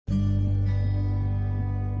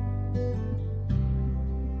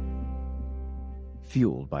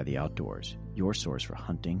Fueled by the Outdoors, your source for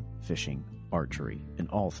hunting, fishing, archery, and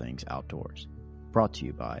all things outdoors. Brought to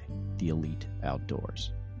you by the Elite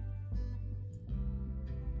Outdoors.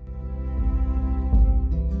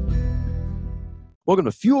 Welcome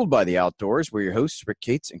to Fueled by the Outdoors. We're your hosts, Rick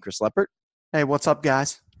Cates and Chris Leppert. Hey, what's up,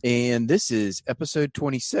 guys? And this is episode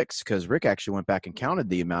 26 because Rick actually went back and counted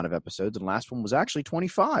the amount of episodes, and the last one was actually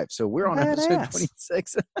 25. So we're on episode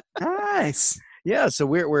 26. Nice. Yeah, so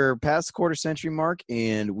we're past the quarter century mark,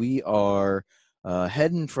 and we are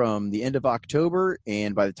heading from the end of October.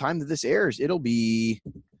 And by the time that this airs, it'll be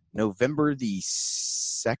November the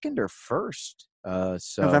 2nd or 1st.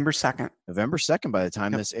 So November 2nd. November 2nd by the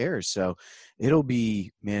time this airs. So it'll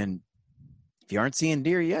be, man, if you aren't seeing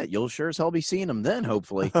deer yet, you'll sure as hell be seeing them then,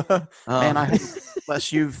 hopefully. Man, I hope,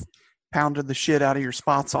 unless you've pounded the shit out of your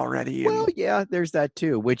spots already. Well, yeah, there's that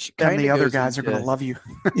too, which kind of the other guys are going to love you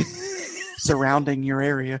surrounding your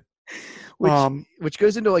area. Which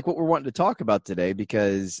goes into like what we're wanting to talk about today,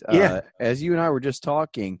 because as you and I were just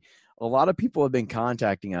talking, a lot of people have been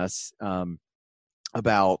contacting us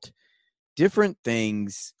about different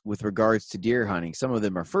things with regards to deer hunting. Some of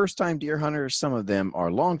them are first-time deer hunters. Some of them are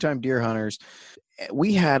long-time deer hunters.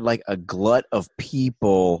 We had like a glut of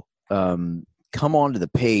people come onto the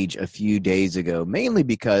page a few days ago, mainly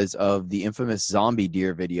because of the infamous zombie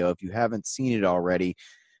deer video. If you haven't seen it already,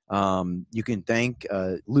 you can thank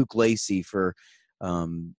Luke Lacey for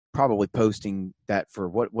probably posting that for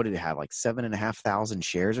what did it have, like 7,500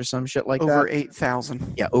 shares or some shit like that? Over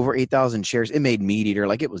 8,000. Yeah, over 8,000 shares. It made Meat Eater,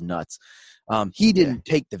 like, it was nuts. He didn't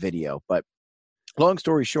take the video, but long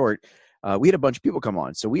story short, we had a bunch of people come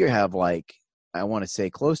on. So we have, like, I want to say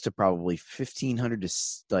close to probably 1,500 to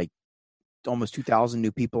like almost 2,000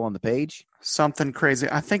 new people on the page. Something crazy.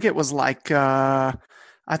 I think it was like, I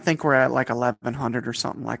think we're at like 1,100 or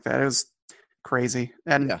something like that. It was crazy.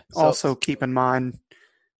 And also keep in mind,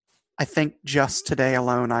 I think just today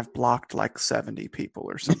alone, I've blocked like 70 people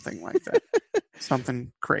or something like that.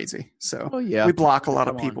 Something crazy. So we block a lot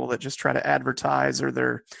of people that just try to advertise, or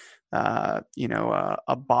they're,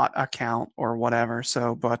 a bot account or whatever.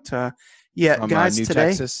 So, but from, guys, New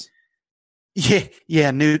today, Texas.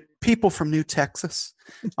 new people from New Texas.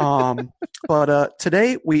 But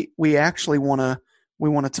today we actually want to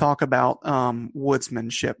talk about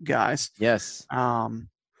woodsmanship, guys. Yes. All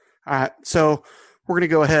right. So we're going to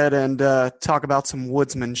go ahead and talk about some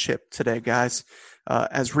woodsmanship today, guys.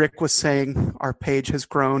 As Rick was saying, our page has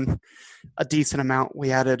grown a decent amount.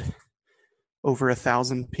 We added over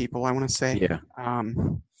 1,000 people, I want to say. Yeah.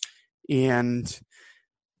 And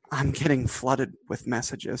I'm getting flooded with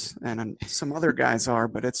messages, and some other guys are,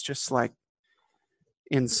 but it's just like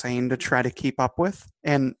insane to try to keep up with.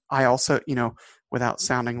 And I also, without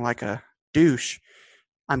sounding like a douche,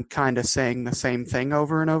 I'm kind of saying the same thing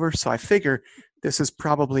over and over. So I figure this is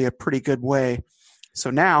probably a pretty good way. So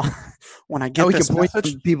now when I get this message, we can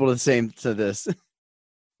point people to this.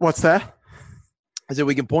 What's that? I said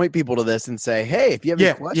we can point people to this and say, hey, if you have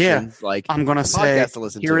any questions, like, I'm going to say,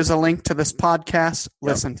 here is a link to this podcast.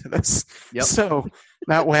 Listen to this. Yep. So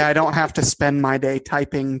that way I don't have to spend my day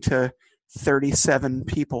typing to 37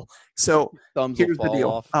 people. So here's the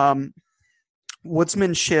deal.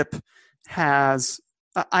 Woodsmanship has,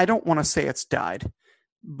 I don't want to say it's died,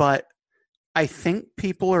 but I think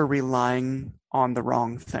people are relying on the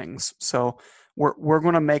wrong things. So we're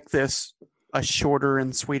going to make this a shorter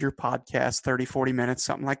and sweeter podcast, 30, 40 minutes,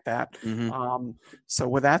 something like that. Mm-hmm. So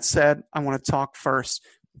with that said, I want to talk first.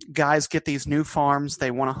 Guys get these new farms.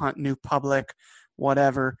 They want to hunt new public,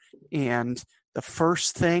 whatever. And the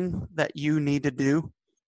first thing that you need to do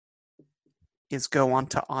is go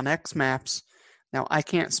onto OnX Maps. Now, I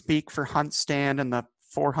can't speak for HuntStand and the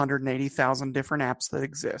 480,000 different apps that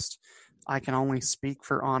exist. I can only speak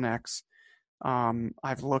for OnX.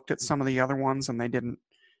 I've looked at some of the other ones, and they didn't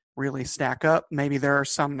really stack up. Maybe there are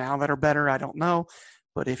some now that are better. I don't know.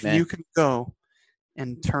 But if you can go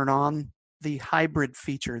and turn on the hybrid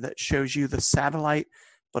feature that shows you the satellite,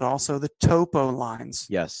 but also the topo lines.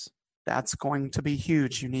 Yes. That's going to be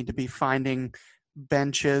huge. You need to be finding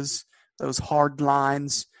benches, those hard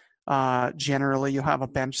lines. Generally, you have a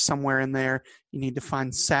bench somewhere in there. You need to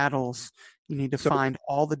find saddles. You need to find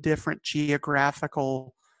all the different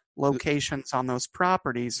geographical locations on those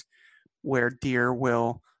properties where deer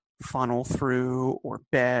will funnel through or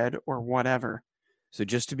bed or whatever. So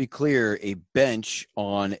just to be clear, a bench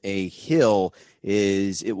on a hill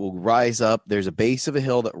it will rise up. There's a base of a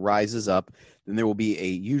hill that rises up. Then there will be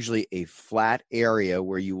usually a flat area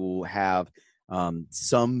where you will have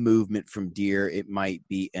some movement from deer. It might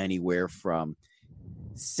be anywhere from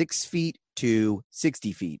 6 feet to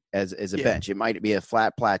 60 feet as a bench. It might be a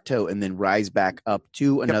flat plateau and then rise back up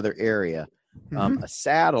to another area. A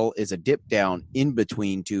saddle is a dip down in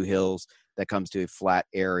between two hills that comes to a flat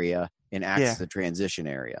area and acts as a transition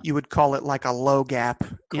area. You would call it like a low gap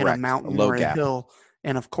in a mountain or a hill.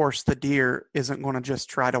 And of course, the deer isn't going to just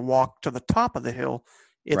try to walk to the top of the hill.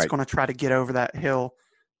 It's going to try to get over that hill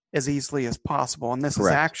as easily as possible. And this is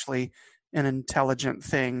actually an intelligent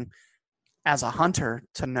thing as a hunter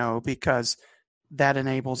to know, because that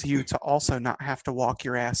enables you to also not have to walk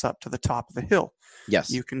your ass up to the top of the hill. Yes.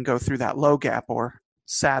 You can go through that low gap or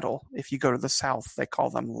saddle. If you go to the south, they call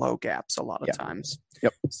them low gaps a lot of times.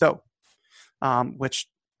 Yep. So, which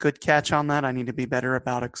good catch on that. I need to be better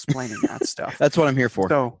about explaining that stuff. That's what I'm here for.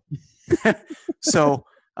 So,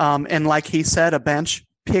 and like he said, a bench,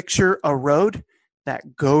 picture a road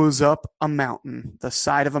that goes up a mountain, the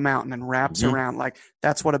side of a mountain, and wraps around. Like,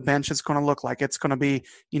 that's what a bench is going to look like. It's going to be,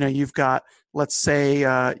 you've got, let's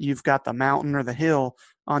say you've got the mountain or the hill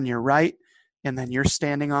on your right, and then you're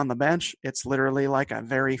standing on the bench. It's literally like a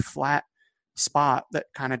very flat spot that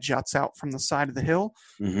kind of juts out from the side of the hill.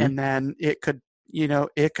 And then it could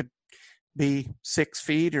be 6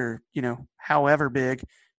 feet or, however big,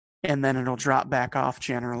 and then it'll drop back off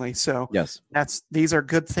generally. So these are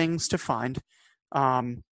good things to find.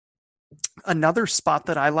 Another spot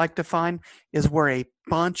that I like to find is where a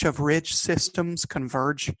bunch of ridge systems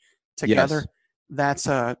converge together. That's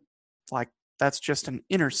just an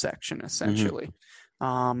intersection essentially.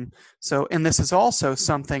 And this is also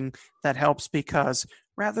something that helps, because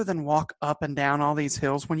rather than walk up and down all these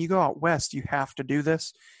hills, when you go out west, you have to do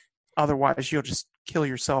this. Otherwise you'll just kill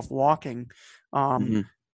yourself walking.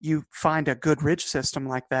 You find a good ridge system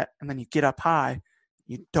like that, and then you get up high.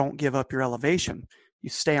 You don't give up your elevation. You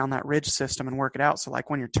stay on that ridge system and work it out. So like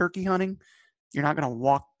when you're turkey hunting, you're not going to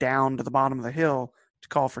walk down to the bottom of the hill to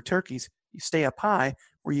call for turkeys. You stay up high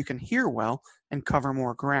where you can hear well and cover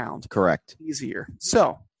more ground. Correct. Easier.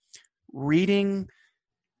 So reading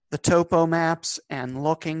the topo maps and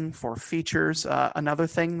looking for features. Another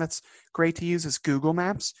thing that's great to use is Google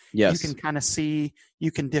Maps. You can kind of see,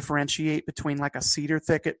 you can differentiate between like a cedar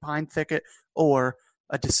thicket, pine thicket, or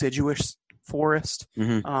a deciduous forest.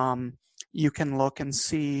 You can look and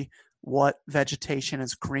see what vegetation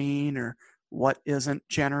is green or what isn't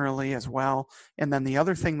generally as well. And then the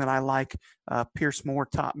other thing that I like, Pierce Moore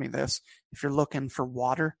taught me this, if you're looking for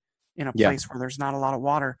water in a place where there's not a lot of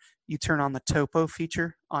water, you turn on the topo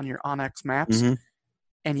feature on your Onyx maps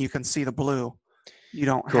and you can see the blue. You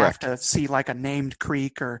don't have to see like a named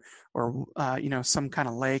creek or some kind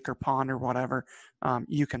of lake or pond or whatever.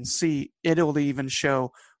 You can see, it'll even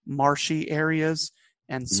show marshy areas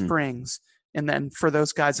and springs. And then for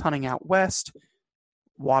those guys hunting out west,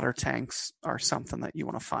 water tanks are something that you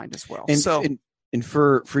want to find as well. And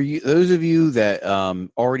for you, those of you that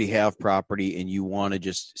already have property and you want to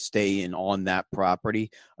just stay in on that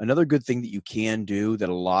property, another good thing that you can do that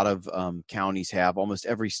a lot of counties have, almost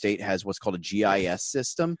every state has what's called a GIS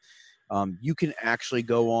system. You can actually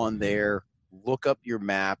go on there, look up your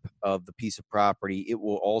map of the piece of property. It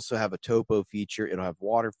will also have a topo feature. It'll have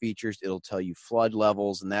water features. It'll tell you flood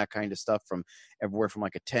levels and that kind of stuff, from everywhere from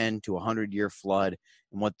like a 10 to 100-year flood,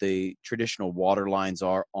 and what the traditional water lines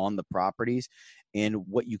are on the properties. And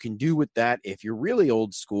what you can do with that, if you're really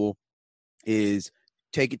old school, is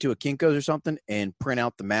take it to a Kinko's or something and print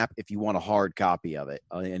out the map if you want a hard copy of it.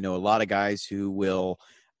 I know a lot of guys who will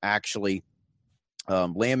actually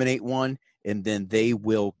laminate one, and then they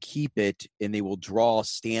will keep it and they will draw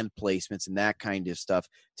stand placements and that kind of stuff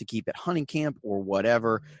to keep at hunting camp or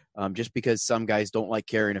whatever, just because some guys don't like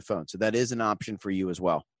carrying a phone. So that is an option for you as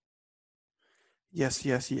well. Yes.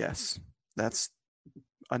 That's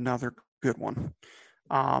another good one.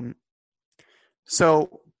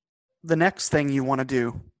 So the next thing you want to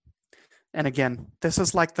do, and again, this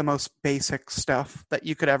is like the most basic stuff that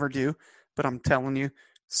you could ever do, but I'm telling you,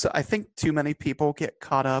 so I think too many people get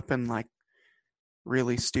caught up in like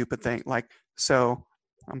really stupid thing. So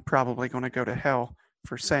I'm probably going to go to hell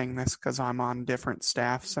for saying this because I'm on different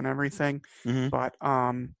staffs and everything, but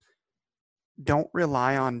don't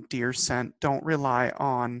rely on deer scent. Don't rely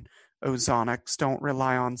on ozonics. Don't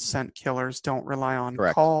rely on scent killers. Don't rely on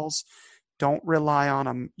calls. Don't rely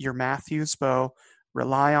on your Matthews bow.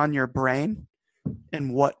 Rely on your brain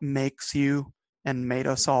and what makes you and made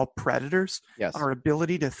us all predators. Our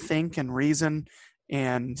ability to think and reason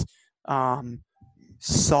and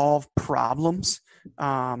solve problems.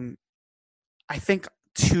 I think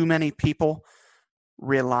too many people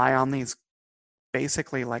rely on these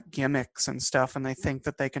basically like gimmicks and stuff, and they think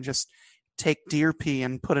that they can just take deer pee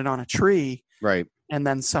and put it on a tree, right? And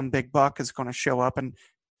then some big buck is going to show up. And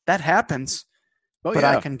that happens. Oh But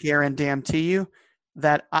I yeah. can guarantee you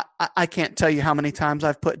that I can't tell you how many times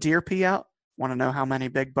I've put deer pee out. Want to know how many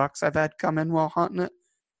big bucks I've had come in while hunting it?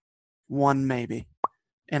 One maybe.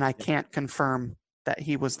 And I can't confirm that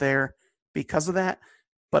he was there because of that,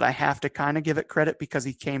 but I have to kind of give it credit because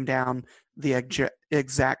he came down the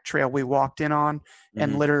exact trail we walked in on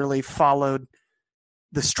and literally followed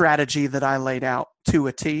the strategy that I laid out to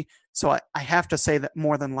a T. So I have to say that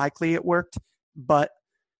more than likely it worked, but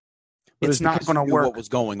it's not going to work. What was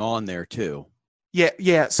going on there too.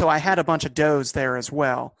 Yeah. So I had a bunch of does there as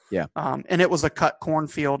well. Yeah. And it was a cut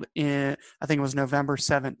cornfield I think it was November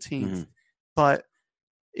 17th. But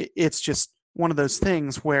it's just one of those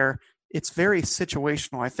things where it's very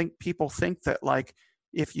situational. I think people think that like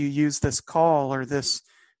if you use this call or this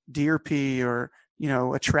deer pee or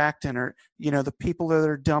attractant or the people that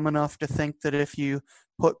are dumb enough to think that if you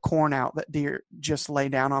put corn out that deer just lay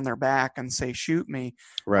down on their back and say shoot me,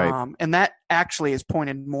 right? And that actually is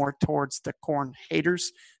pointed more towards the corn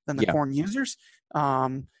haters than the corn users.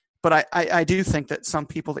 But I do think that some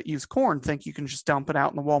people that use corn think you can just dump it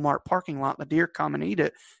out in the Walmart parking lot and the deer come and eat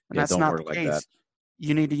it. And that's not the case. Like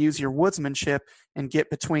you need to use your woodsmanship and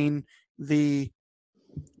get between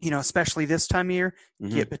especially this time of year,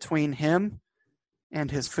 get between him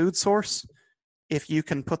and his food source. If you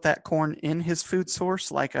can put that corn in his food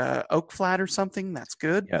source, like a oak flat or something, that's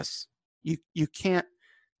good. Yes. You can't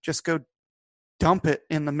just go dump it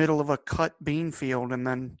in the middle of a cut bean field and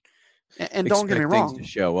then and don't get me wrong, to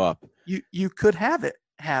show up. You could have it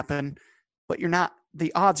happen, but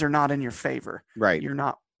the odds are not in your favor. Right. You're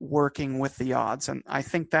not working with the odds. And I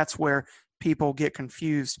think that's where people get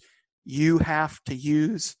confused. You have to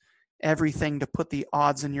use everything to put the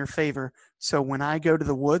odds in your favor. So when I go to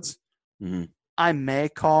the woods, I may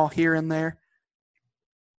call here and there,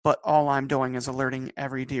 but all I'm doing is alerting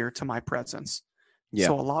every deer to my presence. Yeah.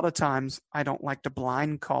 So a lot of times I don't like to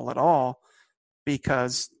blind call at all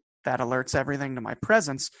because that alerts everything to my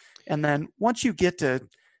presence. And then once you get to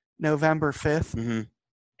November 5th,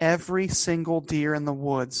 every single deer in the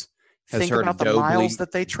woods, think about the miles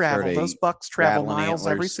that they travel. Those bucks travel miles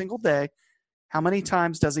every single day. How many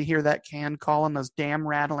times does he hear that can call and those damn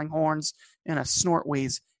rattling horns and a snort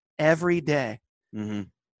wheeze every day?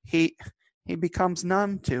 He becomes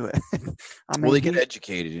numb to it. I mean, they get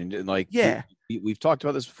educated and like, we've talked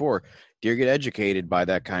about this before. Deer get educated by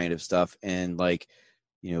that kind of stuff. And like,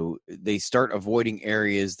 they start avoiding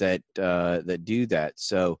areas that do that.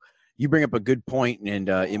 So you bring up a good point, and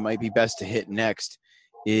it might be best to hit next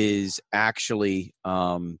is actually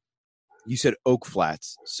you said oak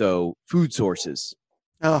flats, so food sources.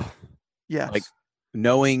 Oh, yes. Like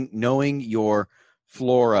knowing your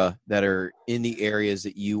flora that are in the areas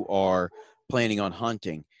that you are planning on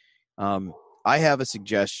hunting. I have a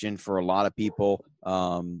suggestion for a lot of people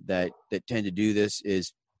that tend to do this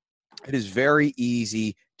is it is very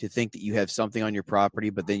easy to think that you have something on your property,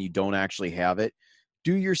 but then you don't actually have it.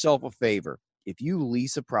 Do yourself a favor. If you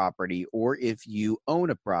lease a property or if you own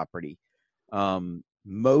a property,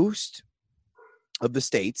 most of the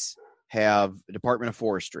states have a Department of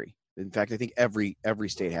Forestry. In fact, I think every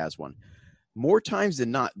state has one. More times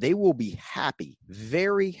than not, they will be happy,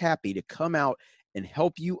 very happy to come out and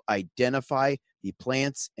help you identify the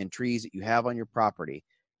plants and trees that you have on your property.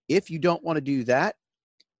 If you don't want to do that,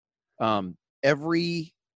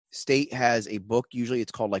 every state has a book. Usually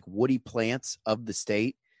it's called like Woody Plants of the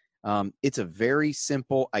State. It's a very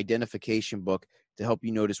simple identification book to help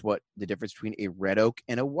you notice what the difference between a red oak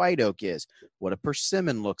and a white oak is, what a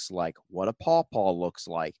persimmon looks like, what a pawpaw looks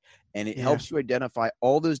like. And it helps you identify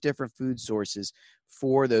all those different food sources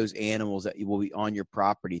for those animals that will be on your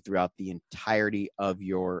property throughout the entirety of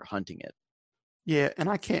your hunting it. Yeah. And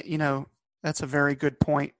I can't, that's a very good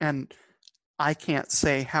point. And I can't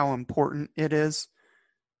say how important it is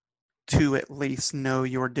to at least know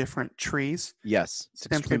your different trees. Yes.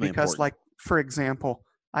 Simply because, like, for example,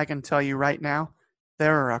 I can tell you right now,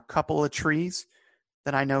 there are a couple of trees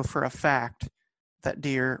that I know for a fact that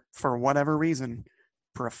deer, for whatever reason,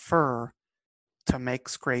 prefer to make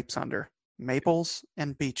scrapes under. Maples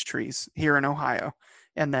and beech trees here in Ohio.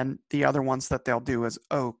 And then the other ones that they'll do is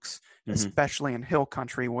oaks, especially in hill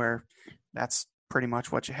country where that's pretty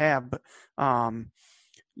much what you have. But,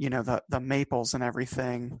 the maples and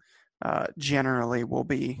everything generally will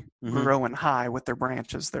be growing high with their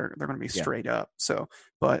branches. They're going to be straight up. So,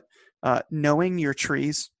 but knowing your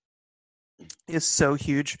trees is so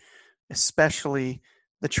huge, especially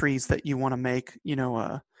the trees that you want to make,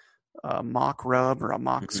 a mock rub or a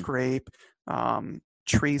mock scrape,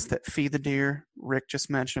 trees that feed the deer. Rick just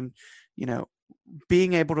mentioned,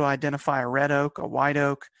 being able to identify a red oak, a white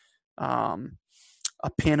oak, a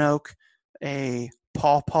pin oak, a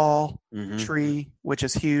pawpaw Mm-hmm. tree, which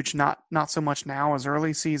is huge. Not so much now as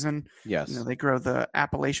early season. Yes. They grow the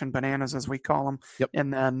Appalachian bananas, as we call them. Yep.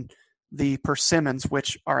 And then the persimmons,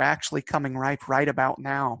 which are actually coming ripe right about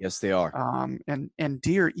now. Yes, they are. And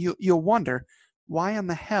deer, you'll wonder, why in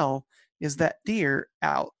the hell is that deer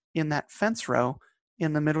out in that fence row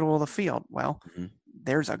in the middle of the field? Well, Mm-hmm.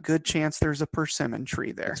 there's a good chance there's a persimmon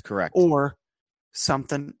tree there. That's correct. Or some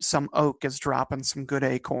oak is dropping some good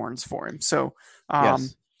acorns for him. So,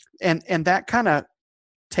 Yes. and that kind of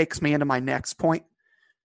takes me into my next point,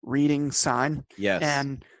 reading sign. Yes.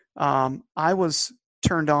 And I was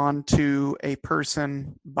turned on to a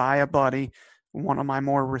person by a buddy, one of my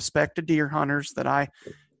more respected deer hunters that I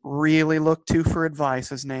really look to for advice.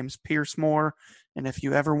 His name's Pierce Moore. And if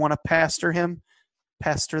you ever want to pester him,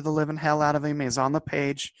 pester the living hell out of him. He's on the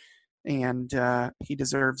page, and he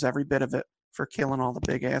deserves every bit of it for killing all the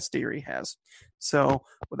big ass deer he has. So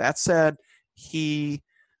with that said, he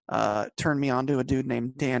turned me on to a dude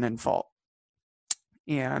named Dan Infault.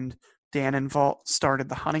 And Dan Infault started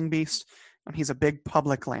the Hunting Beast, and he's a big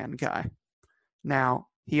public land guy. Now,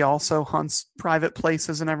 he also hunts private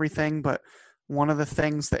places and everything, but one of the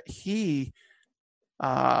things that he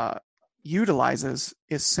utilizes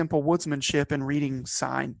is simple woodsmanship and reading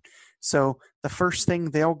sign. So the first thing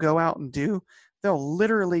they'll go out and do, they'll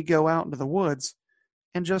literally go out into the woods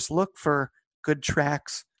and just look for good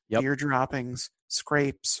tracks, deer droppings,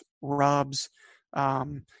 scrapes, rubs,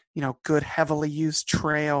 good heavily used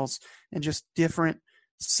trails, and just different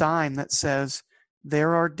sign that says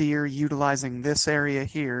there are deer utilizing this area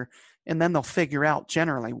here. And then they'll figure out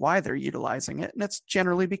generally why they're utilizing it. And it's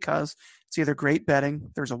generally because it's either great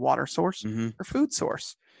bedding, there's a water source, or food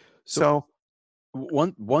source. So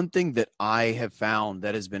one thing that I have found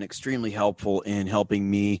that has been extremely helpful in helping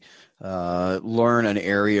me learn an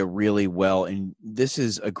area really well, and this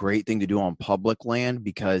is a great thing to do on public land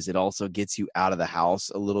because it also gets you out of the house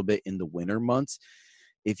a little bit in the winter months.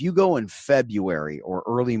 If you go in February or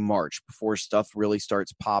early March before stuff really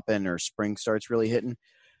starts popping or spring starts really hitting,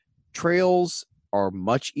 trails are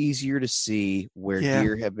much easier to see where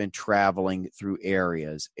deer have been traveling through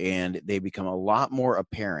areas, and they become a lot more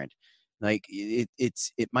apparent. Like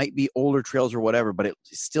it might be older trails or whatever, but it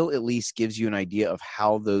still at least gives you an idea of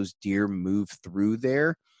how those deer move through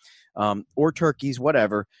there, or turkeys,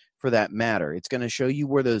 whatever, for that matter. It's going to show you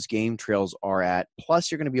where those game trails are at.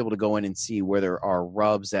 Plus, you're going to be able to go in and see where there are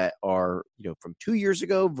rubs that are, from 2 years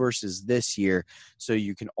ago versus this year. So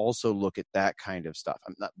you can also look at that kind of stuff.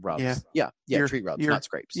 I'm not rubs. Yeah. Tree rubs, not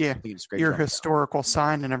scrapes. Yeah. Your historical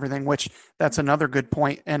sign and everything, which that's another good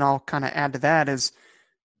point. And I'll kind of add to that is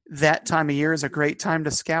that time of year is a great time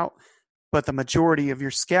to scout, but the majority of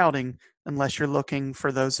your scouting, unless you're looking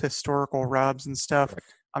for those historical rubs and stuff,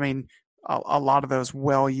 correct. I mean, a lot of those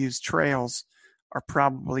well-used trails are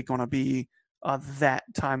probably going to be that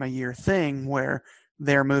time of year thing where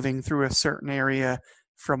they're moving through a certain area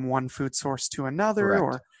from one food source to another,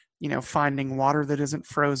 correct. Or, finding water that isn't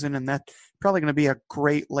frozen. And that's probably going to be a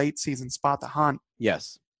great late season spot to hunt.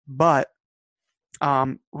 Yes. But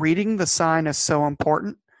reading the sign is so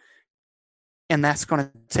important. And that's going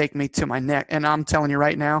to take me to my neck. And I'm telling you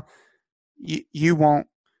right now, you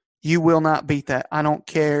will not beat that. I don't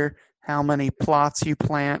care how many plots you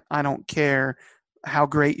plant. I don't care how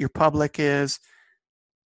great your public is.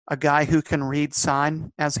 A guy who can read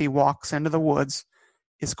sign as he walks into the woods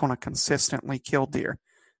is going to consistently kill deer.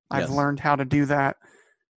 I've learned how to do that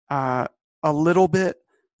a little bit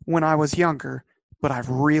when I was younger, but I've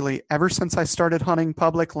really, ever since I started hunting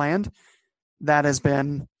public land, that has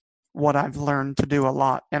been what I've learned to do a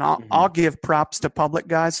lot. And I'll give props to public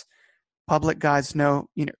guys. Public guys know,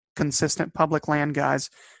 consistent public land guys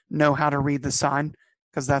know how to read the sign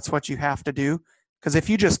because that's what you have to do. Because if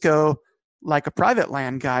you just go like a private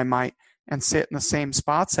land guy might and sit in the same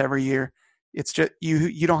spots every year, it's just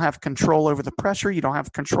you don't have control over the pressure. You don't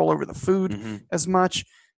have control over the food as much.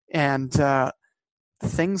 And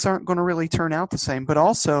things aren't going to really turn out the same. But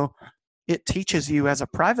also it teaches you as a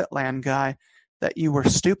private land guy that you were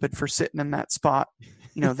stupid for sitting in that spot,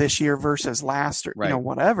 this year versus last or,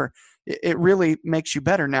 whatever. It really makes you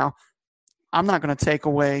better. Now, I'm not going to take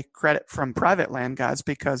away credit from private land guys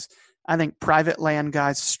because I think private land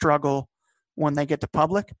guys struggle when they get to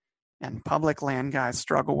public and public land guys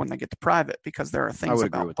struggle when they get to private because there are things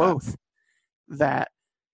about both that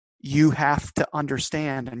you have to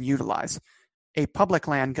understand and utilize. A public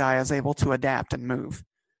land guy is able to adapt and move.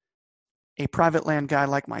 A private land guy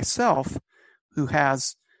like myself who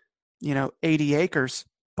has, 80 acres,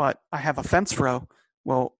 but I have a fence row,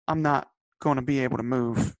 well, I'm not going to be able to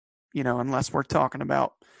move, unless we're talking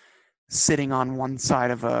about sitting on one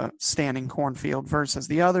side of a standing cornfield versus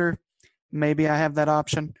the other. Maybe I have that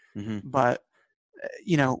option, but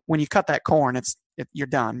when you cut that corn, you're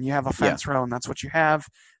done. You have a fence row, and that's what you have.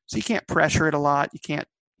 So you can't pressure it a lot. You can't,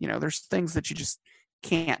 there's things that you just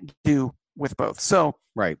can't do with both. So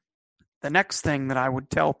right. The next thing that I would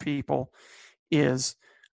tell people is,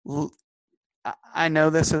 I know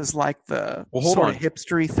this is like the sort of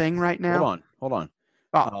hipstery thing right now. Hold on.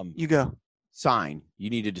 Oh, you go. Sign. You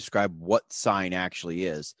need to describe what sign actually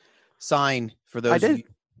is. Sign, for those.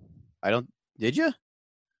 Did you?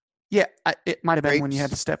 Yeah, it might have been when you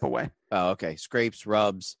had to step away. Oh, okay. Scrapes,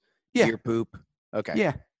 rubs, deer poop. Okay.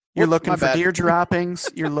 Yeah. You're looking for deer droppings.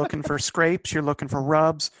 You're looking for scrapes. You're looking for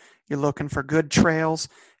rubs. You're looking for good trails.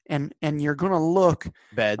 And you're going to look.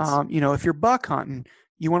 Beds. If you're buck hunting,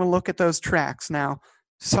 you want to look at those tracks. Now,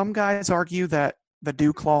 some guys argue that the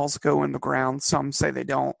dew claws go in the ground. Some say they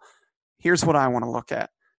don't. Here's what I want to look at.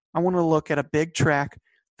 I want to look at a big track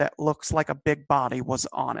that looks like a big body was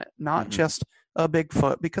on it, not just a big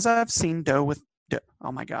foot, because I've seen doe with doe.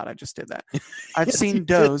 Oh my God, I just did that. I've seen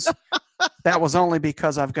does. That was only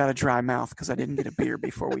because I've got a dry mouth because I didn't get a beer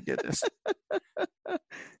before we did this.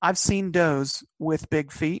 I've seen does with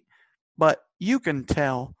big feet, but you can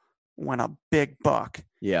tell when a big buck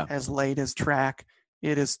has laid his track.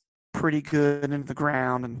 It is pretty good into the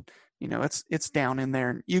ground, and it's down in there,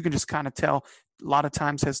 and you can just kind of tell. A lot of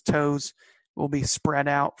times his toes will be spread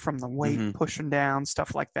out from the weight pushing down,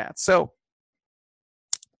 stuff like that. So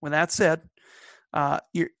with that said,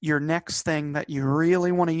 your next thing that you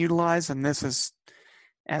really want to utilize, and this is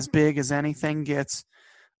as big as anything gets,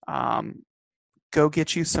 go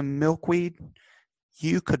get you some milkweed.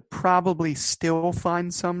 You could probably still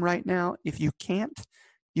find some right now. If you can't,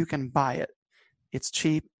 you can buy it. It's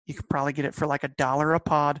cheap. You could probably get it for like $1 a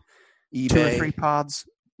pod. eBay. 2 or 3 pods.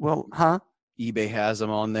 Well, eBay has them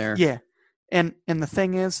on there. Yeah. And the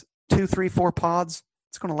thing is, 2, 3, 4 pods,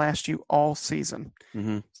 it's going to last you all season.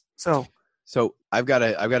 So I've got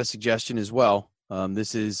a suggestion as well.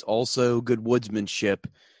 This is also good woodsmanship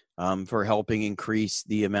for helping increase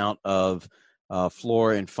the amount of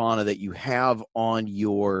flora and fauna that you have on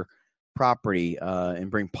your property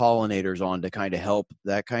and bring pollinators on to kind of help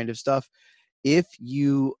that kind of stuff. If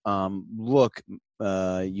you look, you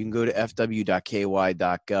can go to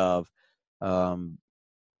fw.ky.gov.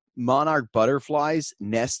 Monarch butterflies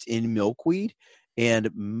nest in milkweed, and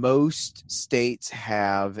most states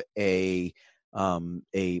have a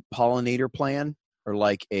pollinator plan, or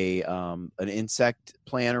like an insect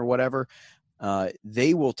plan or whatever.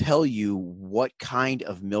 They will tell you what kind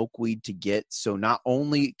of milkweed to get. So not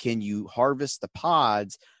only can you harvest the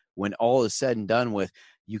pods when all is said and done with,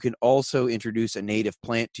 you can also introduce a native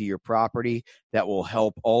plant to your property that will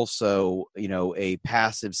help also, a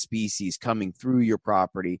passive species coming through your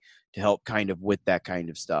property to help kind of with that kind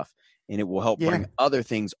of stuff. And it will help bring other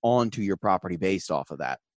things onto your property based off of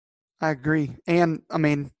that. I agree. And I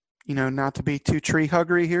mean, not to be too tree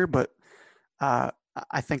huggery here, but I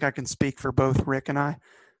think I can speak for both Rick and I.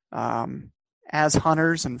 As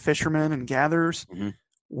hunters and fishermen and gatherers,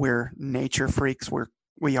 we're nature freaks.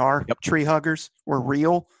 We are tree huggers. We're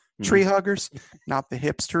real tree huggers, not the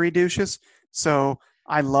hipstery douches. So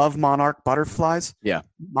I love monarch butterflies. Yeah.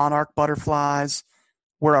 Monarch butterflies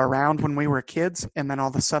were around when we were kids, and then all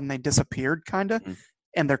of a sudden they disappeared kind of,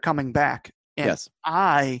 and they're coming back. And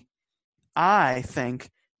I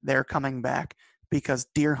think they're coming back because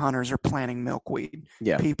deer hunters are planting milkweed.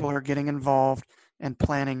 Yeah. People are getting involved and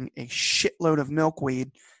planting a shitload of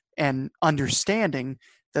milkweed and understanding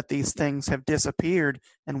that these things have disappeared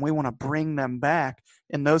and we want to bring them back.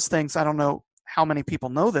 And those things, I don't know how many people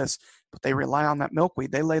know this, but they rely on that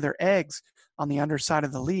milkweed. They lay their eggs on the underside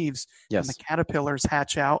of the leaves, and the caterpillars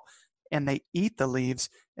hatch out and they eat the leaves,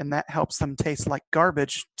 and that helps them taste like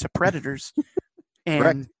garbage to predators.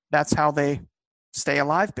 And that's how they stay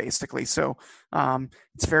alive, basically. So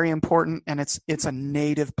it's very important, and it's a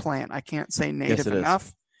native plant. I can't say native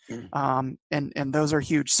enough. And those are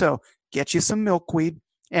huge. So get you some milkweed.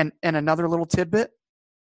 And another little tidbit,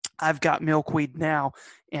 I've got milkweed now,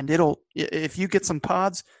 and if you get some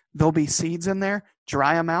pods, there'll be seeds in there.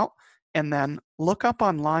 Dry them out, and then look up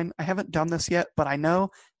online. I haven't done this yet, but I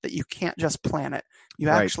know that you can't just plant it. You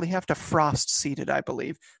actually have to frost seed it, I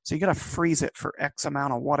believe. So you got to freeze it for X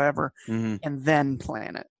amount of whatever, and then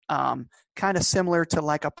plant it. Kind of similar to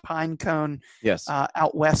like a pine cone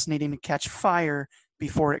out west needing to catch fire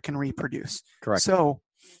before it can reproduce. Correct. So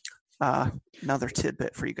another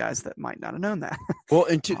tidbit for you guys that might not have known that. Well,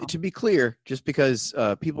 and to be clear, just because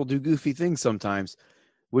people do goofy things sometimes,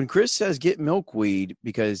 when Chris says get milkweed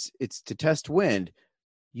because it's to test wind,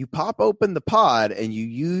 you pop open the pod and you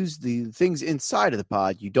use the things inside of the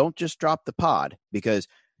pod. You don't just drop the pod, because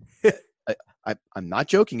I'm not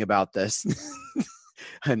joking about this.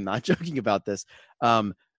 I'm not joking about this.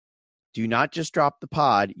 Do not just drop the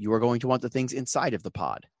pod. You are going to want the things inside of the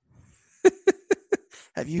pod.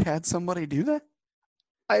 Have you had somebody do that?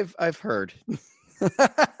 I've heard.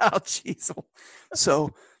 Oh, jeez.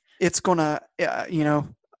 So it's gonna,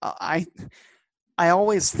 I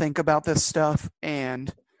always think about this stuff,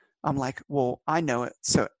 and I'm like, well, I know it,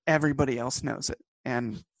 so everybody else knows it.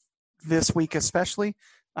 And this week especially,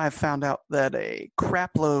 I've found out that a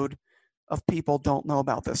crap load of people don't know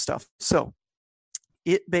about this stuff. So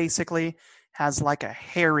it basically has like a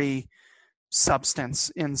hairy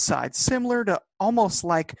substance inside, similar to almost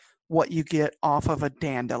like what you get off of a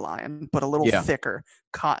dandelion, but a little thicker,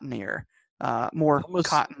 cottonier, more almost,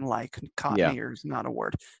 cotton-like. Cottonier is not a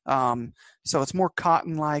word. So it's more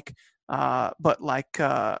cotton-like, but like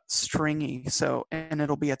stringy. So, and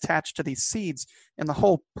it'll be attached to these seeds. And the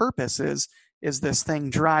whole purpose is this thing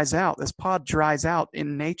dries out. This pod dries out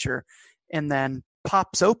in nature, and then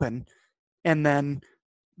pops open, and then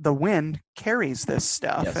the wind carries this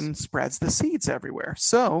stuff and spreads the seeds everywhere.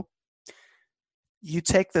 So you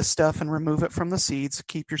take this stuff and remove it from the seeds,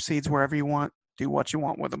 keep your seeds wherever you want, do what you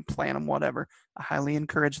want with them, plant them, whatever. I highly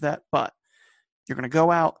encourage that. But you're going to go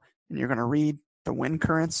out and you're going to read the wind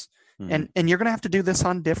currents. And you're going to have to do this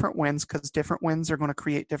on different winds, because different winds are going to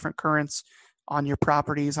create different currents on your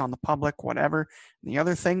properties, on the public, whatever. And the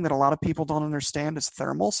other thing that a lot of people don't understand is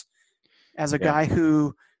thermals. As a guy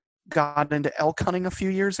who got into elk hunting a few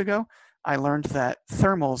years ago, I learned that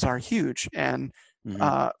thermals are huge, and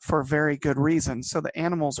for very good reason. So the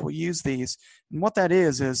animals will use these. And what that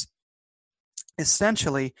is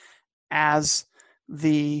essentially, as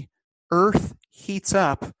the earth heats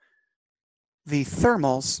up, the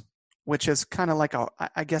thermals, which is kind of like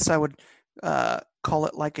I guess I would call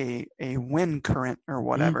it like a wind current or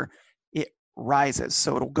whatever, it rises.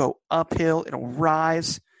 So it'll go uphill, it'll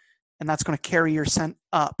rise, and that's going to carry your scent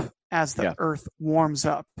up as the earth warms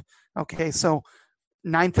up. Okay, so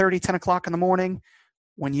 9:30, 10 o'clock in the morning,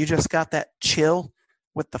 when you just got that chill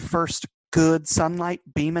with the first good sunlight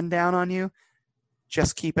beaming down on you,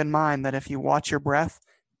 just keep in mind that if you watch your breath,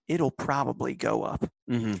 it'll probably go up.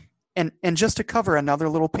 And just to cover another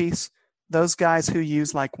little piece, those guys who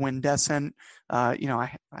use like Windescent,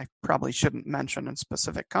 I probably shouldn't mention in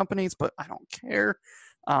specific companies, but I don't care.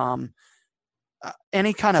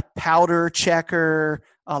 Any kind of powder checker,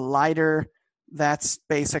 a lighter, that's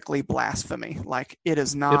basically blasphemy. Like, it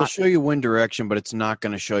is not. It'll show you wind direction, but it's not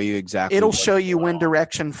going to show you exactly. It'll show you wind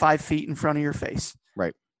direction 5 feet in front of your face.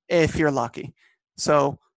 Right. If you're lucky.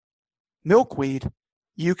 So milkweed,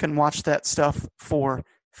 you can watch that stuff for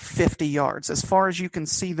 50 yards. As far as you can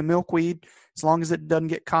see the milkweed, as long as it doesn't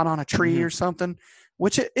get caught on a tree or something,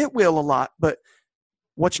 which it will a lot. But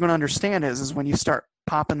what you're going to understand is when you start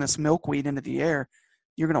popping this milkweed into the air,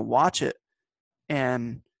 you're going to watch it,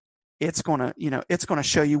 and it's going to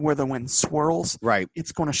show you where the wind swirls. Right.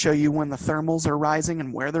 It's going to show you when the thermals are rising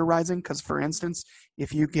and where they're rising. Because, for instance,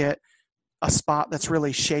 if you get a spot that's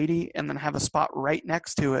really shady and then have a spot right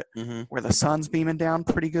next to it where the sun's beaming down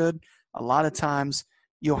pretty good, a lot of times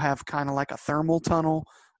you'll have kind of like a thermal tunnel.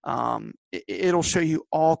 It'll show you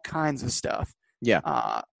all kinds of stuff.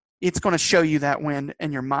 Yeah. It's going to show you that wind,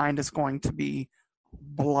 and your mind is going to be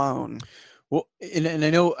blown. Well, and I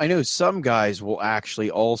know some guys will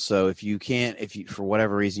actually also, if you for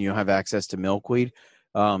whatever reason you don't have access to milkweed,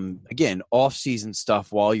 again, off-season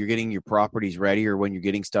stuff while you're getting your properties ready or when you're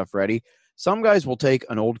getting stuff ready, some guys will take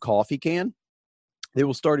an old coffee can. They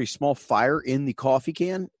will start a small fire in the coffee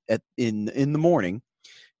can in the morning.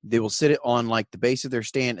 They will sit it on like the base of their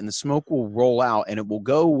stand, and the smoke will roll out, and it will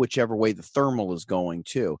go whichever way the thermal is going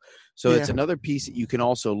too. So it's another piece that you can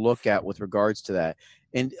also look at with regards to that.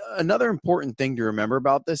 And another important thing to remember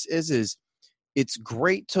about this is it's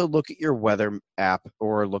great to look at your weather app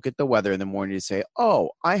or look at the weather in the morning to say, oh,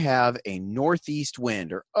 I have a northeast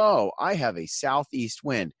wind, or, oh, I have a southeast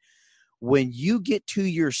wind. When you get to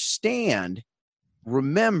your stand,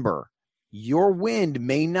 remember, your wind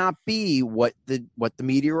may not be what the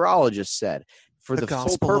meteorologist said. For the gospel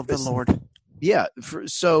sole purpose of the Lord. Yeah.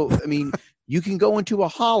 So, I mean, you can go into a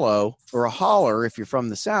hollow or a holler if you're from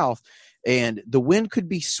the South, and the wind could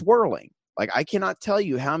be swirling. Like, I cannot tell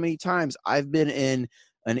you how many times I've been in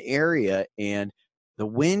an area and the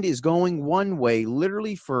wind is going one way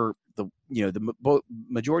literally for the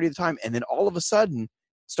majority of the time, and then all of a sudden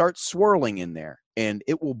starts swirling in there, and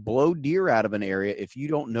it will blow deer out of an area if you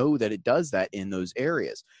don't know that it does that in those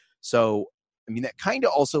areas. So, I mean, that kind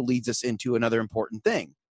of also leads us into another important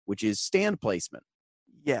thing, which is stand placement.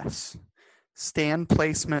 Yes. Stand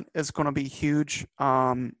placement is going to be huge.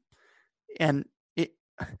 And it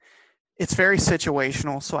it's very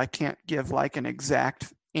situational, so I can't give like an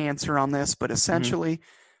exact answer on this, but essentially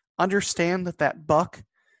understand that that buck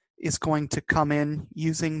is going to come in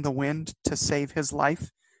using the wind to save his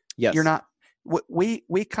life. Yes. You're not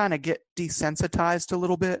we kind of get desensitized a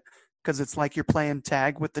little bit because it's like you're playing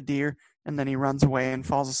tag with the deer and then he runs away and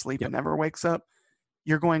falls asleep and never wakes up.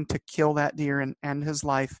 You're going to kill that deer and end his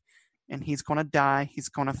life, and he's going to die. He's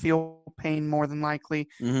going to feel pain more than likely.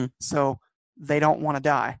 So they don't want to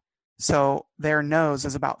die. So their nose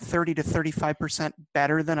is about 30 to 35%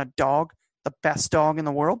 better than a dog, the best dog in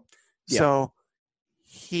the world. Yeah. So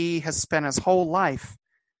he has spent his whole life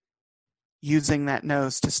using that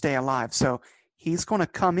nose to stay alive. So he's going to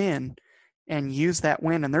come in and use that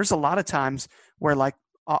wind. And there's a lot of times where, like,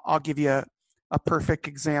 I'll give you a perfect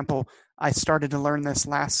example. I started to learn this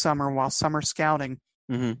last summer while summer scouting,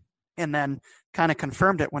 and then kind of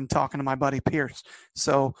confirmed it when talking to my buddy Pierce.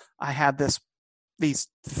 So I had these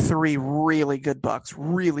 3 really good bucks,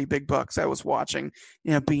 really big bucks I was watching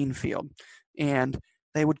in a bean field. And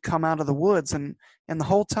they would come out of the woods, and the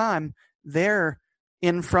whole time they're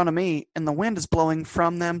in front of me and the wind is blowing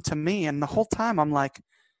from them to me. And the whole time I'm like,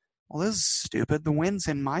 well, this is stupid. The wind's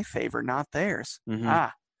in my favor, not theirs.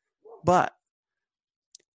 But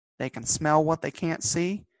they can smell what they can't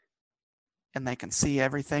see, and they can see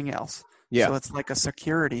everything else. Yeah. So it's like a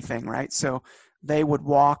security thing, right? So they would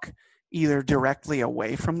walk either directly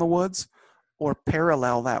away from the woods or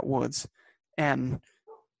parallel that woods. And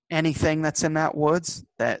anything that's in that woods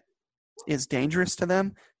that is dangerous to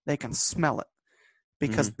them, they can smell it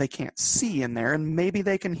because they can't see in there, and maybe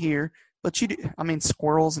they can hear, but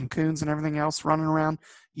squirrels and coons and everything else running around,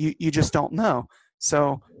 you just don't know.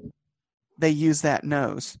 So they use that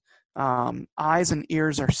nose. Eyes and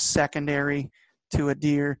ears are secondary to a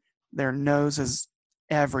deer. Their nose is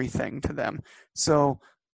everything to them. So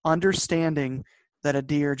understanding that a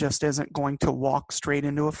deer just isn't going to walk straight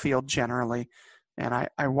into a field generally. And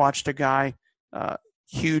I watched a guy,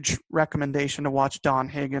 huge recommendation to watch Don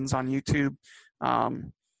Higgins on YouTube.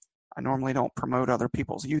 I normally don't promote other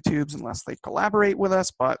people's YouTubes unless they collaborate with us.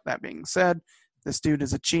 But that being said, this dude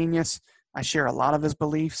is a genius. I share a lot of his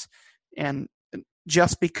beliefs. And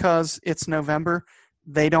just because it's November,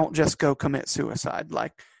 they don't just go commit suicide.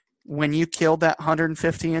 Like when you killed that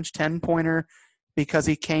 150-inch 10-pointer because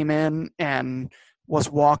he came in and was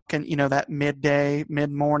walking, that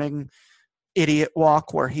mid-morning idiot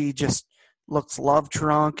walk where he just looks love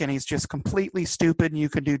drunk and he's just completely stupid, and you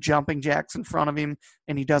could do jumping jacks in front of him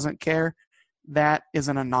and he doesn't care. That is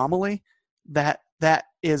an anomaly. That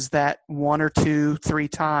is that 1 or 2, 3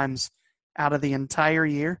 times out of the entire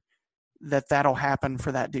year that'll happen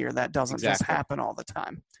for that deer. That doesn't just happen all the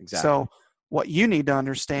time. Exactly. So what you need to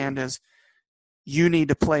understand is you need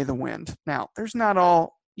to play the wind. Now, there's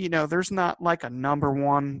not like a number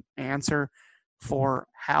one answer for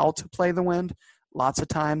how to play the wind. Lots of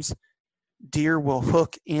times deer will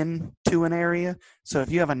hook into an area. So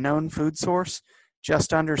if you have a known food source,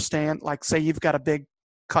 just understand, like say you've got a big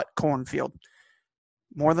cut cornfield.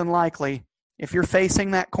 More than likely, if you're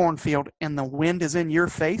facing that cornfield and the wind is in your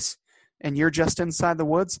face and you're just inside the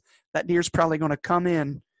woods, that deer's probably going to come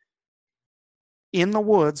in the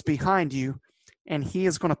woods behind you, and he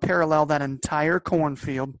is going to parallel that entire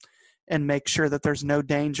cornfield and make sure that there's no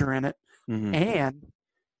danger in it. And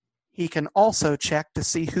he can also check to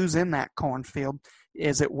see who's in that cornfield.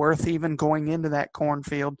 Is it worth even going into that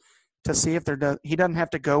cornfield to see if he doesn't have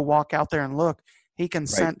to go walk out there and look. He can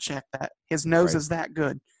scent check that. His nose is that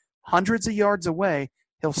good. Hundreds of yards away,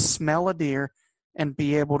 he'll smell a deer and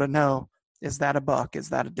be able to know, is that a buck? Is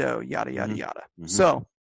that a doe? Yada, yada, yada. So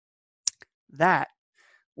that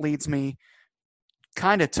leads me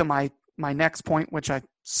kind of to my next point, which I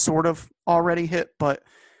sort of already hit, but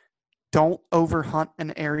don't overhunt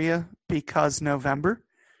an area because November.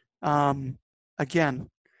 Again,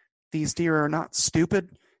 these deer are not stupid.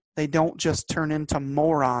 They don't just turn into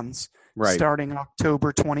morons starting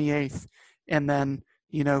October 28th and then,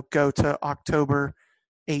 go to October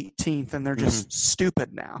 18th and they're just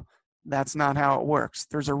stupid now. That's not how it works.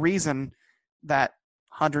 There's a reason that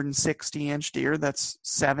 160-inch deer that's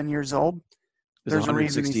 7 years old, there's a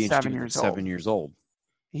reason he's 7 years old. 7 years old.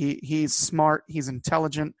 He's smart. He's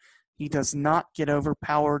intelligent. He does not get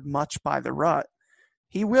overpowered much by the rut.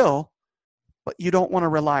 He will, but you don't want to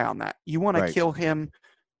rely on that. You want to kill him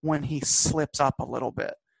when he slips up a little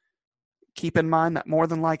bit. Keep in mind that more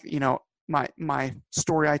than likely, my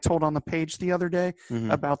story I told on the page the other day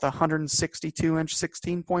about the 162-inch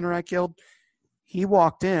 16-pointer I killed, he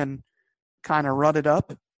walked in, kind of rutted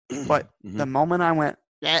up, but the moment I went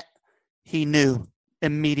Yeah. He knew.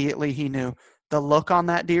 Immediately he knew. The look on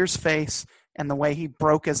that deer's face and the way he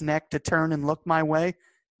broke his neck to turn and look my way,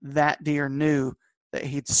 that deer knew that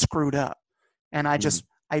he'd screwed up. And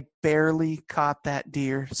I barely caught that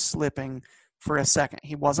deer slipping for a second.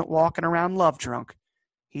 He wasn't walking around love drunk.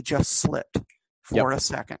 He just slipped for a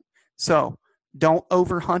second. So don't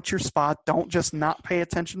overhunt your spot. Don't just not pay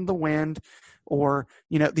attention to the wind. Or,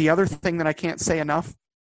 the other thing that I can't say enough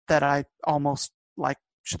that I almost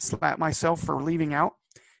should slap myself for leaving out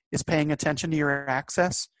is paying attention to your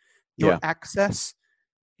access. Your access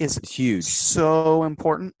is huge, so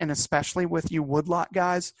important, and especially with you woodlot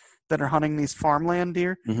guys that are hunting these farmland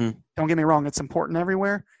deer. Don't get me wrong, it's important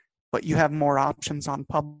everywhere, but you have more options on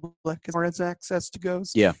public as far as access to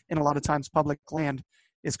goes. Yeah. And a lot of times public land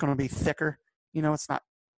is going to be thicker. It's not,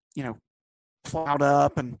 plowed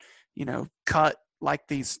up and, cut like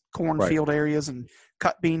these cornfield areas and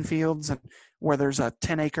cut bean fields and where there's a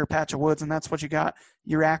 10-acre patch of woods and that's what you got.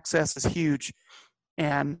 Your access is huge.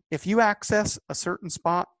 And if you access a certain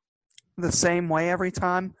spot the same way every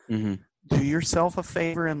time, do yourself a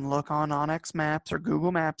favor and look on Onyx Maps or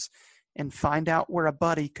Google Maps and find out where a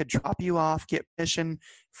buddy could drop you off, get permission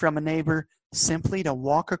from a neighbor simply to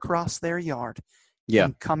walk across their yard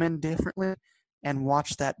and come in differently and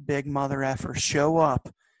watch that big mother effer show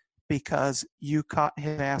up because you caught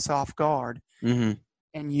his ass off guard and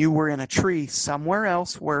you were in a tree somewhere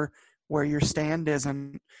else where your stand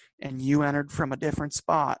isn't and you entered from a different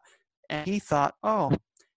spot. And he thought, oh,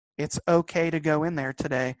 it's okay to go in there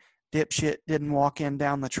today. Dipshit didn't walk in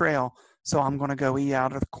down the trail, so I'm going to go eat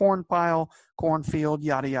out of the corn pile, cornfield,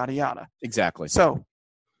 yada, yada, yada. Exactly. So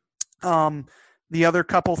the other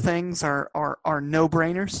couple things are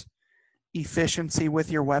no-brainers. Efficiency with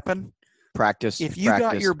your weapon. Practice. If you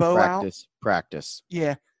got your bow out. Practice.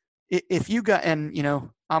 Yeah. If you got, and,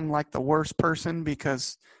 I'm like the worst person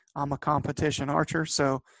because I'm a competition archer,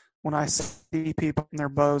 so when I see people putting their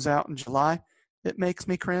bows out in July, it makes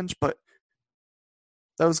me cringe, but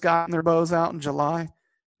those guys in their bows out in July,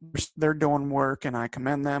 they're doing work, and I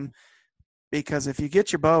commend them because if you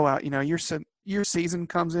get your bow out, your season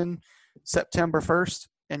comes in September 1st,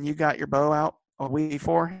 and you got your bow out a week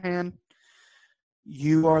beforehand,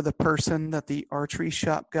 you are the person that the archery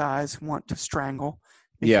shop guys want to strangle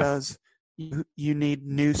because you need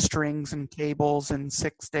new strings and cables in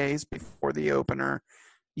 6 days before the opener.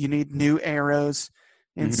 You need new arrows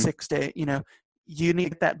in 6 days. You need to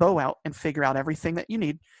get that bow out and figure out everything that you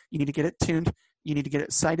need. You need to get it tuned. You need to get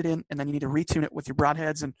it sighted in, and then you need to retune it with your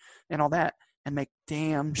broadheads and all that and make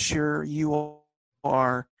damn sure you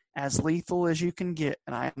are as lethal as you can get.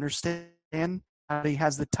 And I understand everybody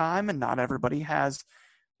has the time and not everybody has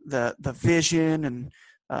the vision and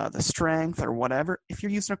the strength or whatever. If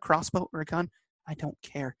you're using a crossbow or a gun, I don't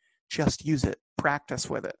care. Just use it. Practice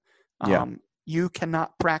with it. You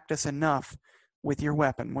cannot practice enough with your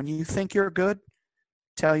weapon. When you think you're good,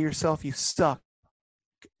 tell yourself you suck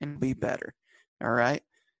and be better. All right?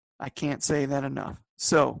 I can't say that enough.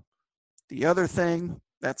 So the other thing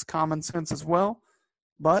that's common sense as well,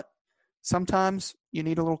 but sometimes you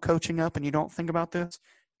need a little coaching up and you don't think about this.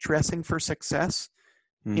 Dressing for success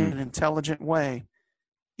in an intelligent way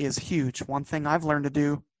is huge. One thing I've learned to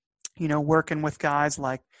do, working with guys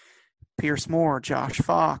like Pierce Moore, Josh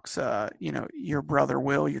Fox, your brother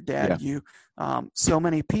Will, your dad, you, so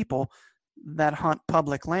many people that hunt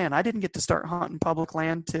public land. I didn't get to start hunting public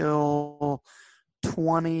land till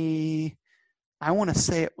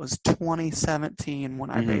 2017 when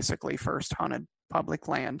I basically first hunted public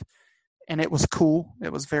land. And it was cool.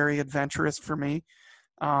 It was very adventurous for me.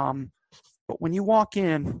 But when you walk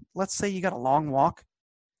in, let's say you got a long walk,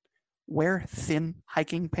 wear thin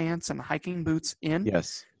hiking pants and hiking boots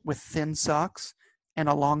with thin socks and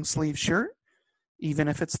a long sleeve shirt, even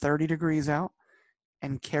if it's 30 degrees out,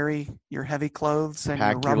 and carry your heavy clothes and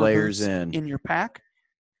pack your rubber layers boots in your pack.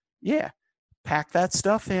 Yeah. Pack that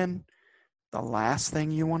stuff in. The last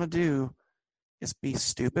thing you want to do is be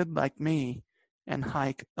stupid like me and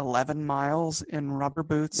hike 11 miles in rubber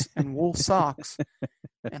boots and wool socks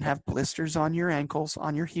and have blisters on your ankles,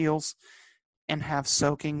 on your heels, and have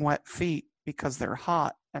soaking wet feet because they're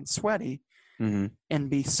hot and sweaty and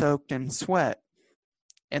be soaked in sweat.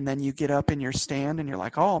 And then you get up in your stand and you're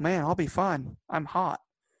like, oh man, I'll be fine. I'm hot.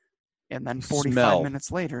 And then 45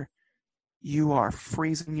 minutes later, you are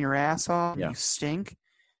freezing your ass off. You stink.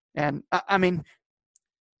 And I mean,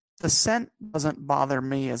 the scent doesn't bother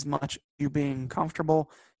me as much you being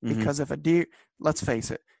comfortable because if a deer, let's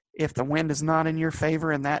face it, if the wind is not in your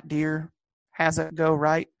favor and that deer has it go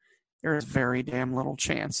right, there's very damn little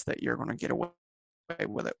chance that you're going to get away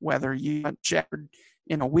with it. Whether you hunt jeopard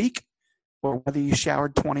in a week or whether you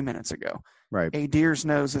showered 20 minutes ago. Right. A deer's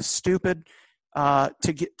nose is stupid.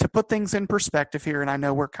 To put things in perspective here, and I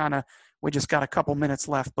know we just got a couple minutes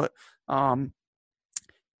left, but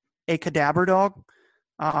a cadaver dog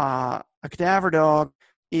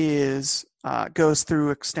is goes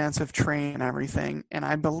through extensive training and everything, and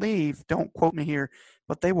I believe, don't quote me here,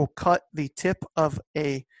 but they will cut the tip of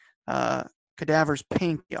a cadaver's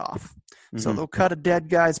pinky off. Mm-hmm. So they'll cut a dead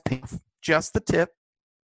guy's pinky, just the tip,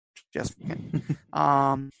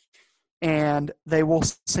 and they will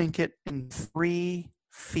sink it in 3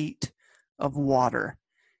 feet of water.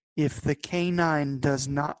 If the canine does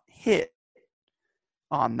not hit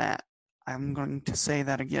on that, I'm going to say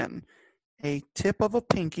that again. A tip of a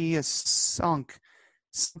pinky is sunken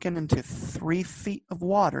into 3 feet of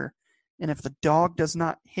water, and if the dog does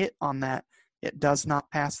not hit on that, it does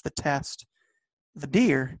not pass the test. The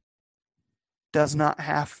deer does not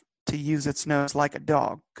have to use its nose like a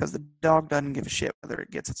dog, because the dog doesn't give a shit whether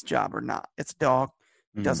it gets its job or not. Its dog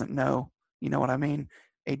doesn't know. You know what I mean?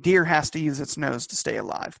 A deer has to use its nose to stay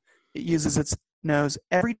alive. It uses its nose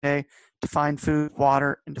every day to find food,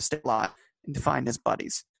 water, and to stay alive, and to find his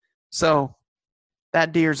buddies. So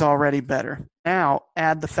that deer's already better. Now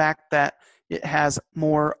add the fact that it has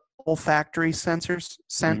more olfactory sensors,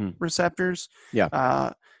 scent receptors.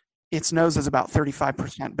 Yeah. Its nose is about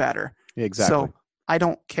 35% better. Exactly. So I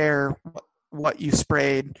don't care what you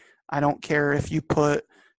sprayed. I don't care if you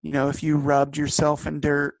if you rubbed yourself in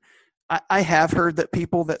dirt. I have heard that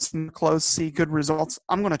people that smell clothes see good results.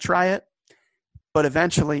 I'm going to try it. But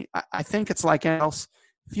eventually, I think it's like anything else.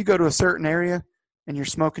 If you go to a certain area and you're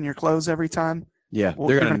smoking your clothes every time, they're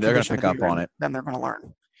gonna pick up on it. Then they're going to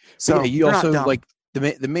learn. So yeah, you also like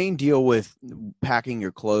the main deal with packing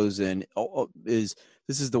your clothes in is,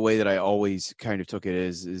 this is the way that I always kind of took it,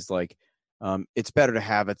 is like, it's better to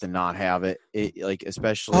have it than not have it, like,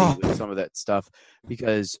 especially with some of that stuff,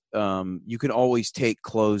 because you can always take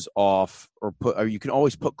clothes off or you can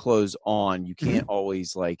always put clothes on. You can't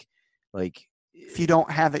always like if you don't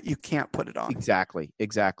have it, you can't put it on. Exactly.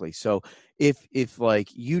 So if like,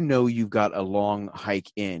 you've got a long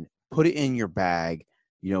hike in, put it in your bag.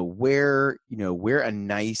 Wear a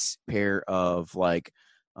nice pair of like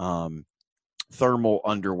thermal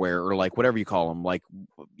underwear, or like whatever you call them. Like,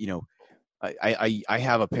 I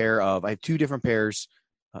have I have 2 different pairs,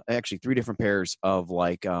 actually 3 different pairs of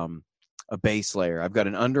like a base layer. I've got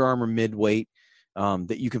an Under Armour midweight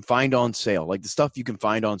that you can find on sale, like the stuff you can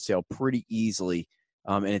find on sale pretty easily,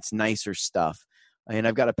 and it's nicer stuff. And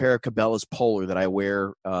I've got a pair of Cabela's Polar that I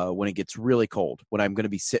wear when it gets really cold, when I'm going to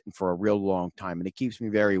be sitting for a real long time, and it keeps me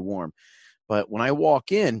very warm. But when I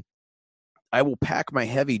walk in, I will pack my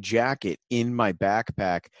heavy jacket in my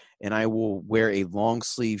backpack, and I will wear a long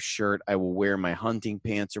sleeve shirt. I will wear my hunting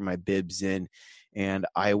pants or my bibs in, and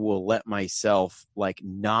I will let myself like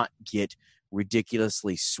not get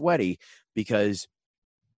ridiculously sweaty, because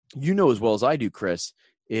as well as I do, Chris,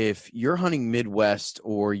 if you're hunting Midwest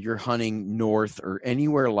or you're hunting North or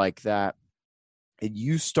anywhere like that, and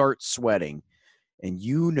you start sweating, and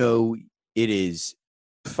it is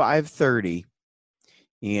 5:30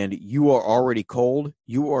 and you are already cold,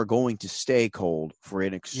 you are going to stay cold for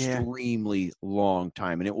an extremely long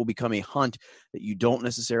time, and it will become a hunt that you don't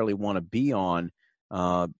necessarily want to be on.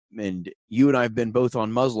 And you and I have been both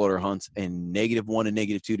on muzzleloader hunts in -1 and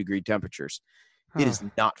 -2 degree temperatures. It is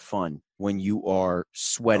not fun when you are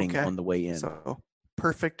sweating on the way in. So,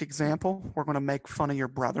 perfect example. We're going to make fun of your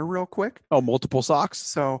brother real quick. Oh, multiple socks?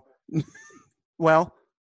 So,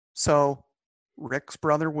 Rick's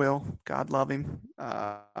brother, Will, God love him.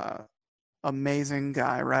 Amazing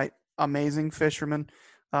guy, right? Amazing fisherman.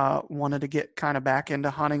 Wanted to get kind of back into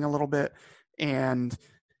hunting a little bit, and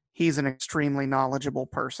he's an extremely knowledgeable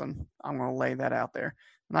person. I'm going to lay that out there.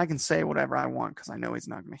 And I can say whatever I want because I know he's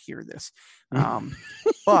not going to hear this.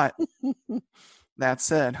 But that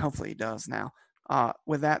said, hopefully he does now.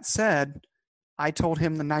 With that said, I told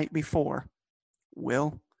him the night before,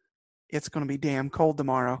 Will, it's going to be damn cold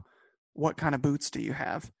tomorrow. What kind of boots do you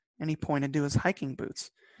have? And he pointed to his hiking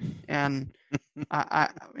boots. And I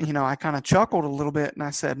kind of chuckled a little bit, and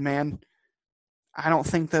I said, man, I don't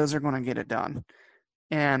think those are going to get it done.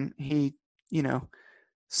 And he,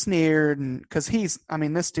 sneered, and because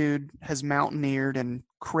this dude has mountaineered in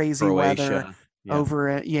crazy weather over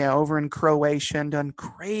in Croatia and done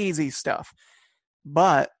crazy stuff.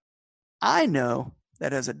 But I know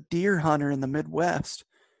that as a deer hunter in the Midwest,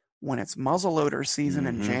 when it's muzzleloader season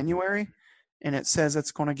in January, and it says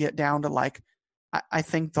it's going to get down to like, I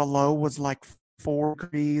think the low was like 4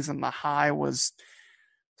 degrees and the high was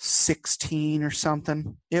 16 or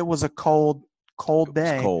something. It was a cold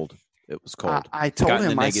day. Cold. It was cold. I told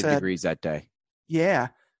him, I negative said, degrees that day. yeah,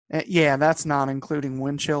 yeah, that's not including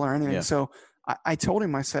wind chill or anything. Yeah. So I told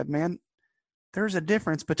him, I said, man, there's a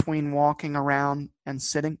difference between walking around and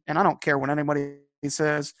sitting. And I don't care what anybody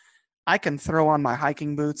says. I can throw on my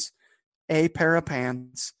hiking boots, a pair of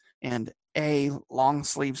pants, and a long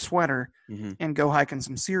sleeve sweater and go hiking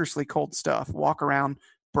some seriously cold stuff, walk around,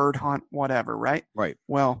 bird hunt, whatever, right? Right.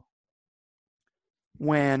 Well,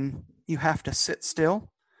 when you have to sit still,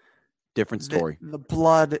 different story. Your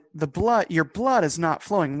blood is not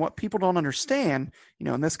flowing. What people don't understand,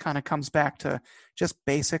 and this kind of comes back to just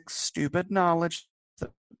basic stupid knowledge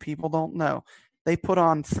that people don't know. They put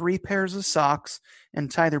on 3 pairs of socks and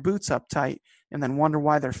tie their boots up tight and then wonder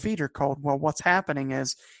why their feet are cold. Well, what's happening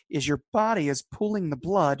is your body is pulling the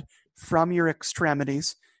blood from your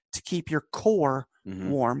extremities to keep your core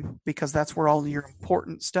warm, because that's where all your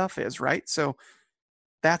important stuff is, right? So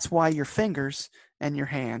that's why your fingers and your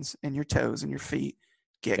hands and your toes and your feet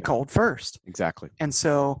get cold first. Exactly. And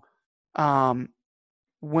so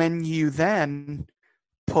when you then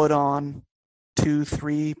put on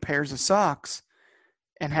 2-3 pairs of socks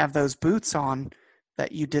and have those boots on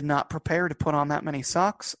that you did not prepare to put on that many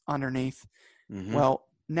socks underneath, well,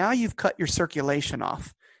 now you've cut your circulation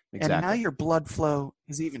off. Exactly. And now your blood flow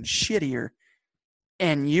is even shittier.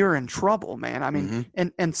 And you're in trouble, man. I mean,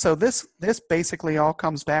 and so this basically all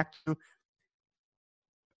comes back to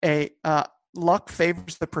luck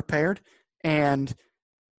favors the prepared, and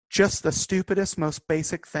just the stupidest, most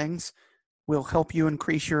basic things will help you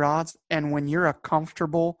increase your odds. And when you're a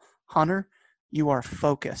comfortable hunter, you are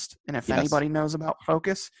focused. And if anybody knows about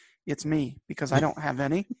focus, it's me, because I don't have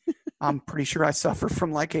any. I'm pretty sure I suffer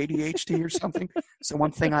from like ADHD or something. So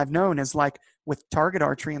one thing I've known is, like with target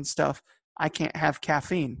archery and stuff, I can't have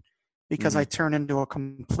caffeine because I turn into a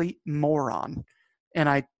complete moron, and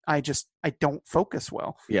I don't focus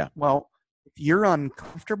well. Yeah. Well, if you're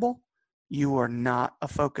uncomfortable, you are not a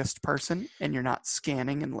focused person, and you're not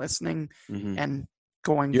scanning and listening and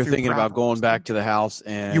going. You're thinking about going back to the house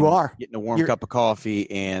and getting a warm cup of coffee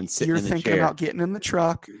and sitting in the chair. You're thinking about getting in the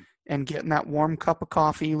truck and getting that warm cup of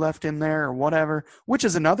coffee left in there or whatever, which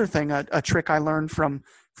is another thing, a trick I learned from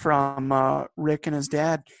Rick and his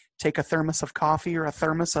dad. Take a thermos of coffee or a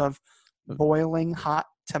thermos of boiling hot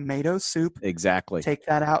tomato soup. Exactly. Take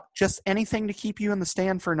that out. Just anything to keep you in the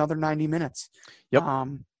stand for another 90 minutes. Yep.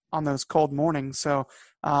 On those cold mornings. So,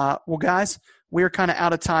 well, guys, we're kind of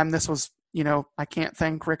out of time. This was, I can't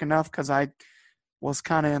thank Rick enough, because I was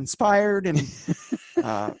kind of inspired and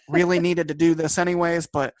really needed to do this anyways.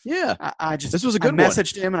 But yeah, this was a good one. I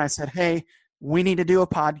messaged him and I said, hey, we need to do a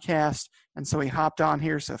podcast. And so he hopped on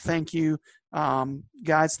here. So thank you.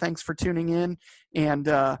 Guys, thanks for tuning in. And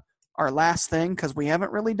our last thing, because we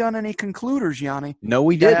haven't really done any concluders, Yanni. No,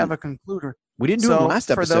 we didn't have a concluder. We didn't do them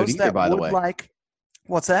last episode either, by the way.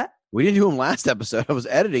 What's that? We didn't do them last episode. I was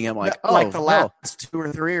editing. I'm like, like the last 2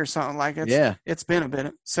 or 3 or something. Like it's been a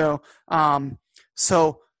bit. So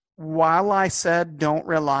while I said don't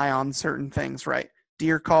rely on certain things, right?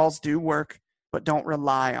 Deer calls do work, but don't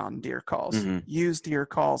rely on deer calls. Use deer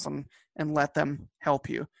calls and let them help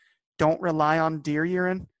you. Don't rely on deer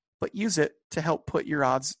urine, but use it to help put your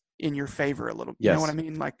odds in your favor a little. You know what I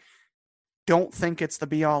mean? Like, don't think it's the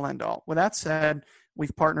be all end all. With that said,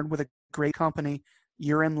 we've partnered with a great company,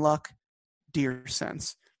 You're in Luck Deer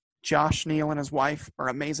Sense. Josh Neal and his wife are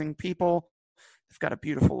amazing people. They've got a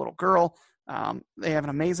beautiful little girl. They have an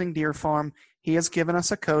amazing deer farm. He has given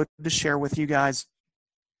us a code to share with you guys.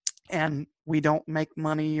 And we don't make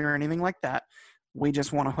money or anything like that. We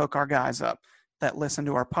just want to hook our guys up that listen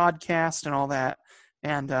to our podcast and all that,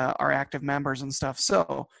 and our active members and stuff.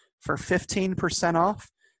 So for 15% off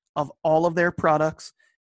of all of their products,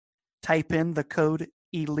 type in the code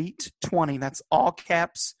ELITE20. That's all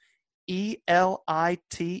caps, ELITE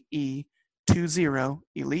 20,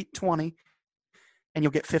 ELITE20, and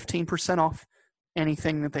you'll get 15% off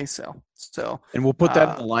anything that they sell. So, and we'll put that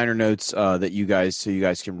in the liner notes that you guys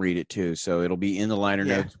can read it too. So it'll be in the liner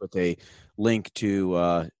notes with a link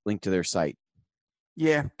to their site.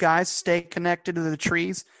 Yeah, guys, stay connected to the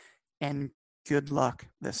trees, and good luck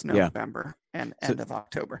this November and end of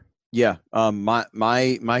October. Yeah. My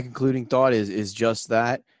concluding thought is just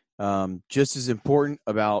that. Just as important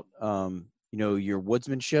about your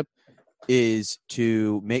woodsmanship is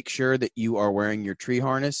to make sure that you are wearing your tree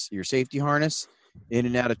harness, your safety harness, in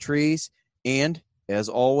and out of trees. And as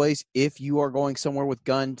always, if you are going somewhere with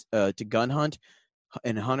guns to gun hunt,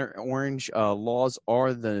 and Hunter Orange laws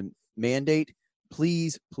are the mandate,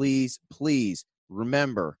 please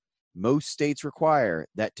remember, most states require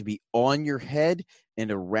that to be on your head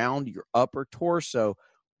and around your upper torso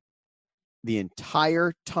the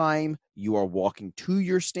entire time you are walking to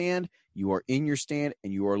your stand, you are in your stand,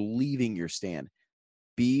 and you are leaving your stand.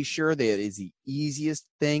 Be sure that it is the easiest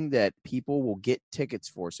thing that people will get tickets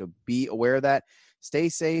for. So be aware of that. Stay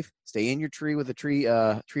safe. Stay in your tree with a tree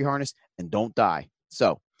harness, and don't die.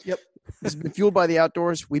 So, yep. This has been Fueled by the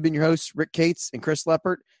Outdoors. We've been your hosts, Rick Cates and Chris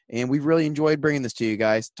Leppert, and we've really enjoyed bringing this to you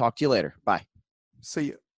guys. Talk to you later. Bye. See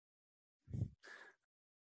you.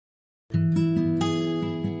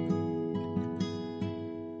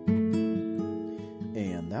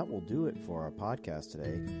 And that will do it for our podcast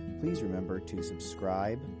today. Please remember to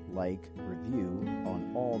subscribe, like, review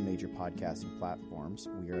on all major podcasting platforms.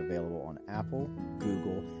 We are available on Apple,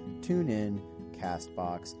 Google, TuneIn,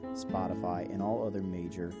 CastBox, Spotify, and all other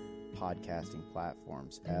major podcasting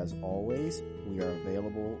platforms. As always, we are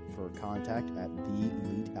available for contact at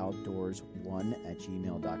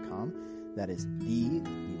theeliteoutdoors1@gmail.com. That is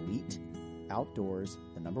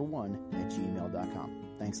theeliteoutdoors1@gmail.com.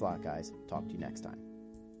 Thanks a lot, guys. Talk to you next time.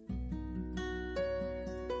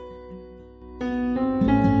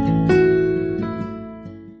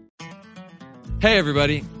 Hey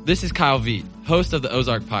everybody, this is Kyle Veet, host of the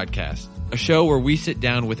Ozark Podcast, a show where we sit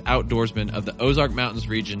down with outdoorsmen of the Ozark Mountains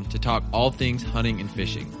region to talk all things hunting and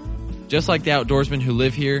fishing. Just like the outdoorsmen who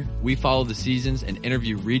live here, we follow the seasons and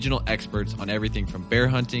interview regional experts on everything from bear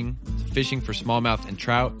hunting to fishing for smallmouth and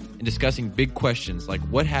trout and discussing big questions like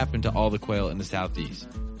what happened to all the quail in the Southeast.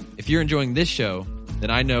 If you're enjoying this show, then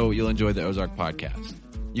I know you'll enjoy the Ozark Podcast.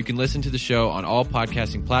 You can listen to the show on all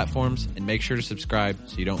podcasting platforms and make sure to subscribe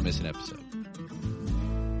so you don't miss an episode.